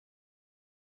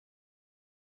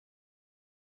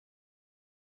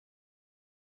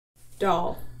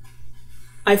Doll.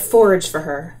 I forage for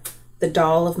her, the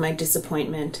doll of my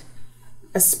disappointment.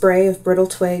 A spray of brittle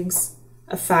twigs,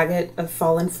 a faggot of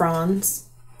fallen fronds,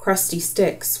 crusty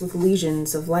sticks with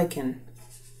lesions of lichen.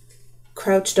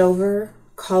 Crouched over,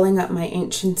 calling up my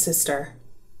ancient sister.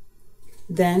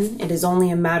 Then it is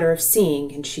only a matter of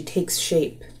seeing, and she takes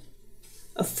shape.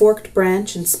 A forked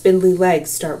branch and spindly legs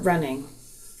start running.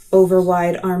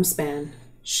 Over-wide arm span,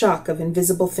 shock of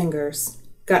invisible fingers,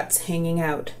 guts hanging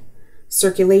out,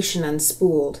 circulation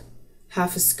unspooled,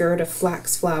 half a skirt of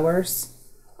flax flowers,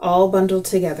 all bundled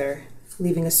together,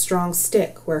 leaving a strong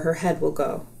stick where her head will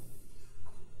go.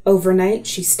 Overnight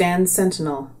she stands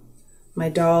sentinel, my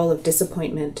doll of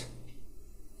disappointment,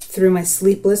 through my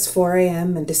sleepless 4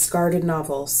 a.m. and discarded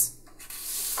novels.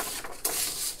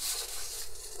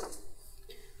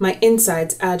 My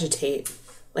insides agitate,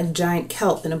 like giant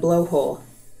kelp in a blowhole.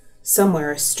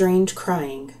 Somewhere a strange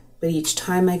crying, but each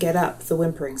time I get up, the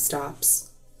whimpering stops.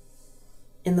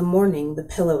 In the morning, the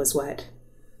pillow is wet.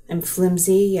 I'm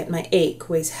flimsy, yet my ache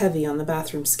weighs heavy on the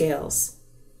bathroom scales.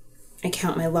 I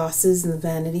count my losses in the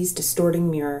vanity's distorting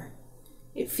mirror.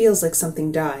 It feels like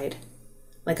something died,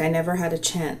 like I never had a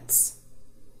chance.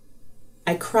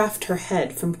 I craft her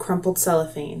head from crumpled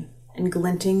cellophane and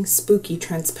glinting, spooky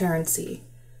transparency,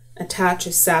 attach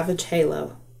a savage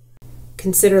halo.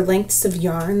 Consider lengths of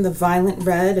yarn the violent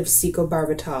red of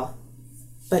secobarbital.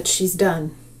 But she's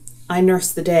done. I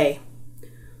nurse the day,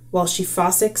 while she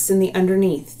fossicks in the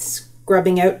underneath,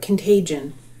 scrubbing out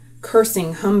contagion,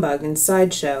 cursing humbug and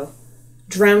sideshow,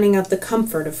 drowning out the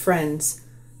comfort of friends,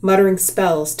 muttering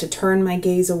spells to turn my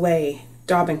gaze away,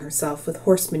 daubing herself with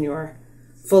horse manure,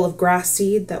 full of grass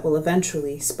seed that will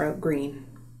eventually sprout green.